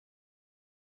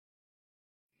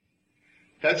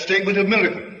that statement of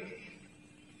miracle.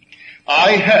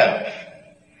 I have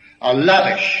a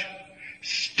lavish,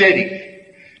 steady,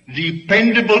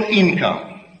 dependable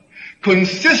income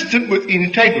consistent with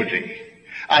integrity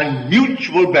and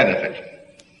mutual benefit.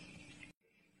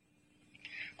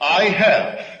 I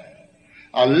have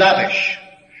a lavish,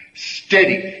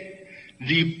 steady,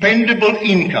 dependable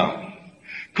income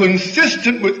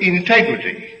consistent with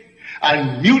integrity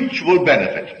and mutual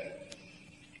benefit.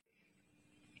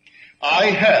 I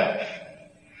have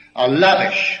a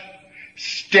lavish,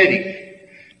 steady,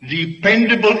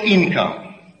 dependable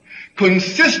income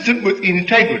consistent with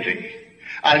integrity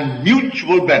and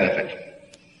mutual benefit.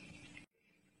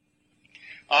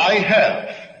 I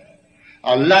have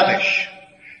a lavish,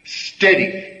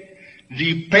 steady,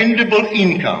 dependable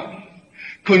income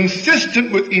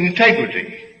consistent with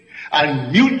integrity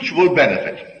and mutual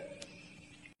benefit.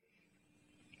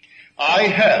 I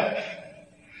have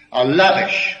a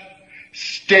lavish,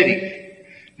 steady,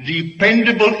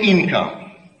 dependable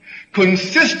income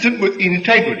consistent with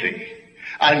integrity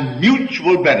and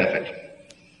mutual benefit.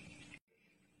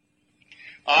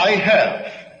 I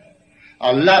have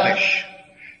a lavish,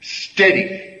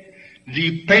 steady,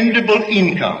 dependable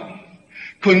income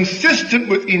consistent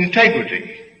with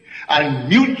integrity and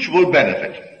mutual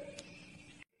benefit.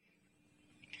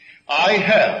 I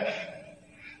have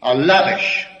a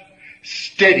lavish,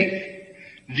 steady,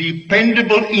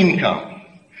 dependable income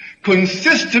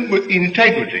consistent with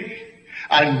integrity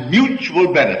and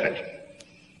mutual benefit.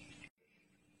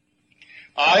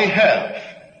 I have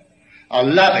a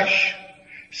lavish,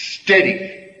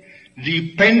 steady,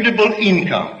 dependable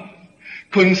income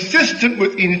consistent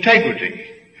with integrity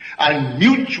and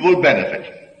mutual benefit.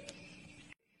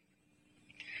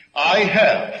 I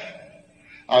have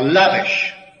a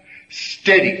lavish,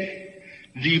 steady,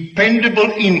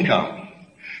 dependable income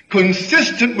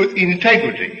consistent with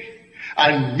integrity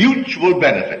and mutual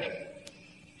benefit.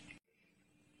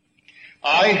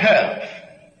 I have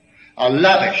a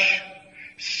lavish,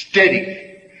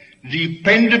 steady,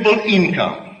 dependable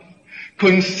income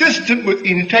consistent with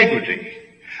integrity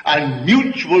and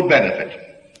mutual benefit.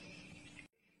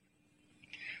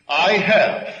 I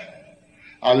have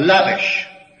a lavish,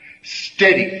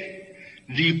 steady,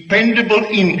 dependable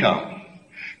income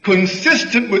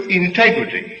consistent with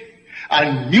integrity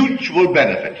and mutual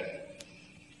benefit.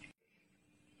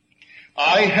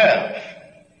 I have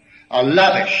a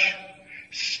lavish,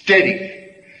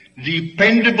 steady,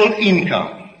 dependable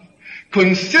income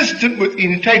consistent with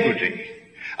integrity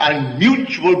and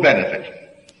mutual benefit.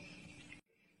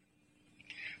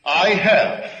 I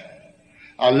have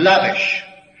a lavish,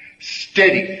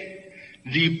 steady,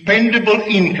 dependable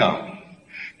income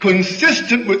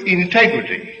consistent with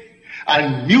integrity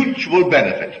and mutual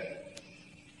benefit.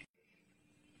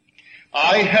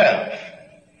 I have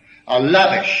a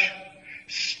lavish,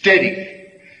 steady,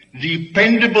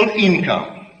 dependable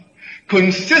income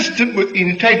consistent with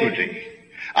integrity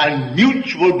and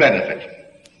mutual benefit.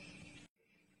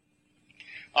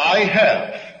 I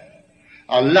have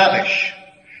a lavish,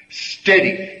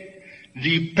 steady,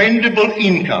 dependable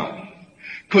income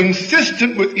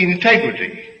consistent with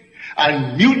integrity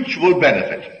and mutual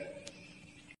benefit.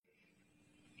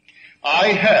 I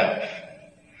have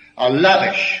a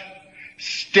lavish,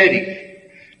 steady,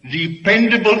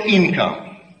 dependable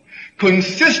income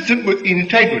consistent with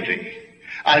integrity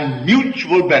and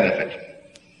mutual benefit.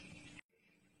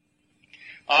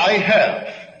 I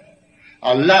have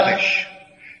a lavish,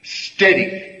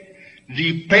 steady,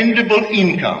 dependable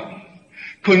income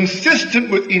consistent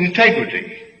with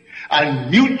integrity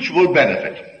and mutual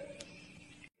benefit.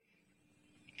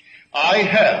 I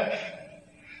have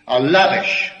a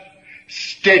lavish,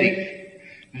 steady,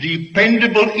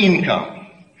 dependable income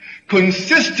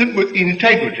consistent with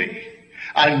integrity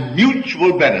and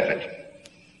mutual benefit.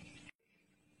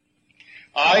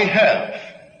 I have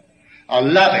a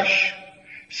lavish,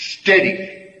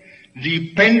 steady,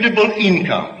 dependable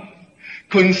income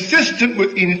consistent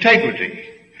with integrity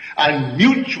and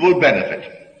mutual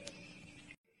benefit.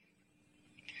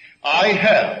 I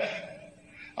have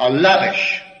a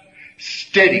lavish,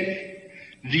 steady,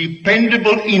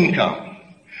 dependable income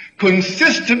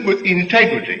consistent with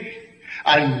integrity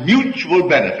and mutual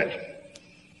benefit.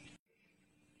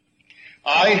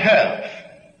 I have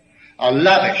a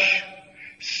lavish,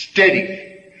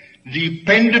 steady,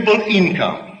 dependable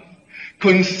income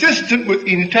consistent with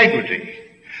integrity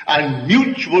and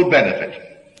mutual benefit.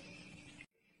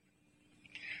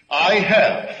 I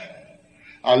have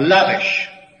a lavish,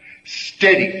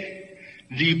 steady,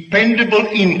 dependable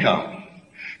income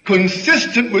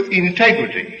consistent with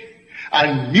integrity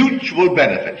and mutual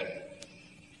benefit.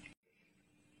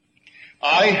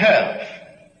 I have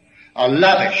a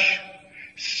lavish,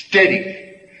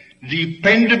 steady,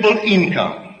 dependable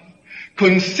income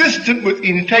consistent with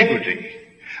integrity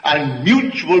and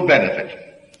mutual benefit.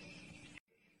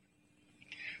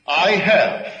 I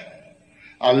have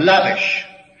a lavish,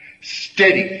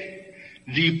 steady,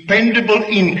 dependable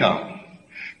income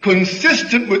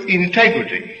consistent with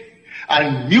integrity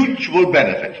and mutual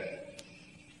benefit.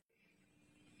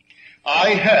 I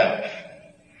have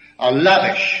a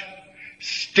lavish,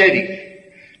 steady,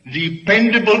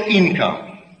 dependable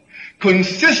income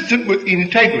consistent with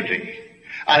integrity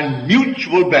and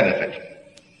mutual benefit.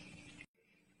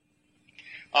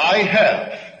 I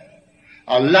have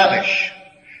a lavish,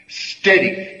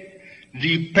 steady,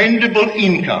 dependable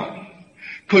income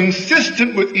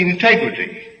consistent with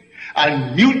integrity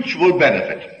and mutual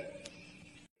benefit.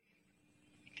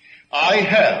 I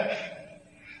have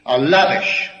a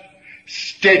lavish,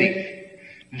 steady,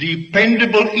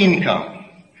 dependable income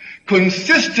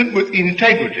consistent with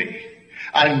integrity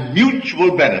and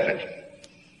mutual benefit.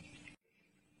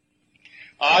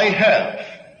 I have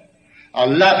a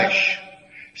lavish,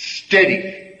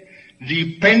 steady,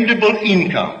 dependable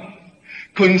income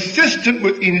consistent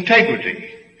with integrity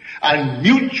and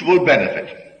mutual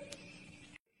benefit.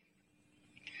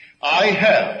 I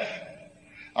have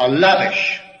a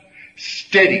lavish,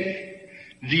 steady,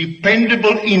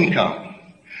 dependable income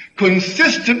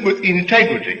consistent with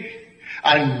integrity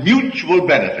and mutual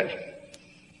benefit.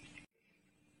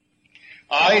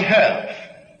 I have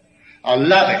a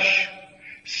lavish,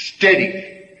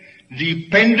 steady,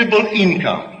 dependable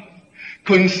income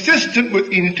consistent with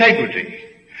integrity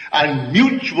and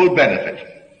mutual benefit.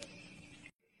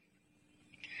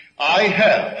 I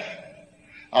have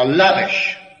a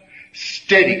lavish,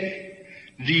 steady,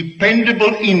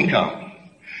 dependable income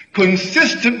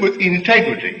consistent with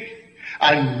integrity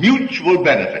and mutual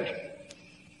benefit.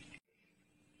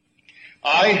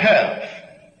 I have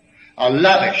a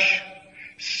lavish,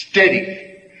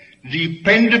 steady,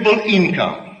 dependable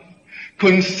income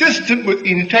consistent with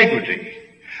integrity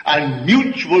and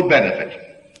mutual benefit.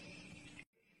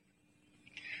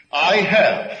 I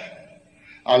have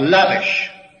a lavish,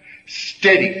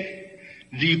 steady,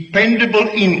 dependable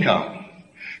income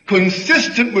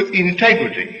consistent with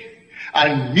integrity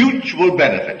and mutual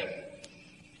benefit.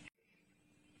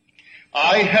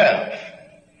 I have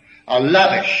a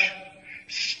lavish,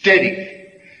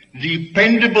 steady,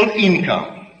 dependable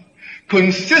income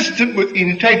consistent with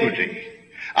integrity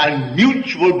and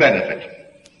mutual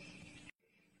benefit.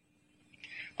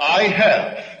 I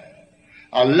have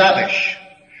a lavish,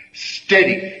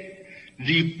 steady,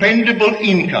 dependable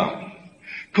income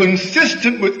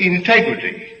consistent with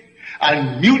integrity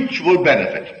and mutual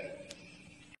benefit.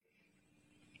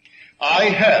 I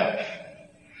have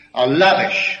a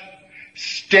lavish,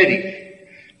 steady,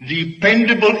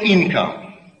 dependable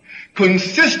income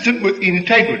consistent with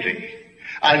integrity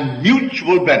and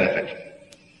mutual benefit.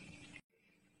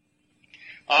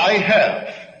 I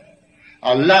have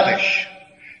a lavish,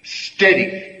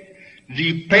 steady,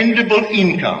 dependable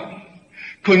income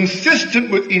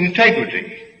consistent with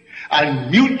integrity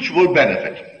and mutual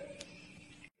benefit.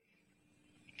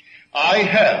 I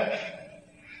have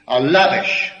a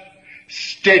lavish,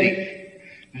 steady,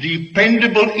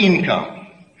 dependable income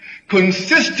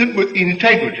consistent with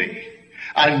integrity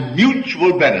and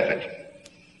mutual benefit.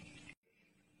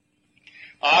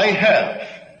 I have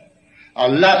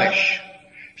a lavish,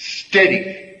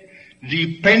 steady,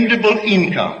 dependable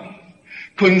income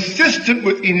consistent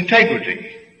with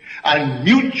integrity and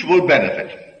mutual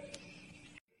benefit.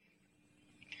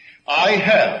 I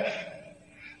have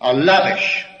a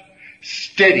lavish,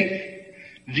 steady,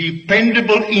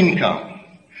 dependable income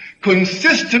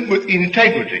consistent with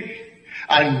integrity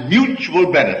and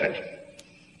mutual benefit.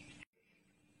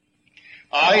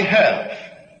 I have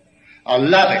a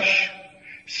lavish,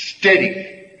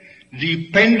 steady,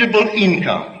 dependable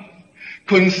income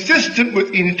consistent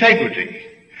with integrity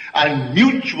and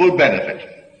mutual benefit.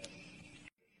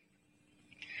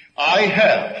 I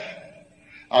have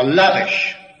a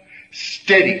lavish,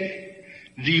 steady,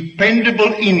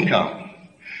 dependable income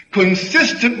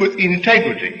consistent with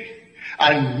integrity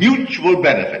and mutual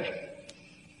benefit.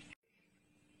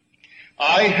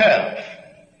 I have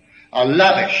a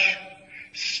lavish,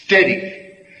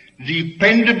 steady,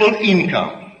 dependable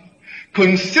income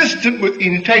consistent with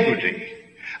integrity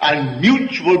and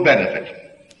mutual benefit.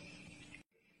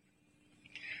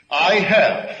 I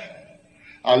have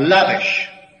a lavish,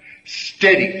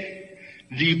 steady,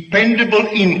 dependable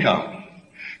income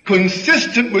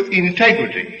consistent with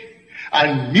integrity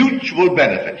and mutual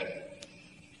benefit.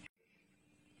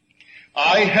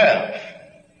 I have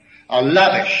a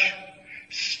lavish,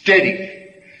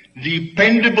 steady,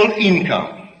 dependable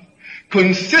income,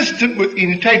 consistent with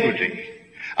integrity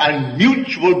and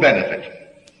mutual benefit.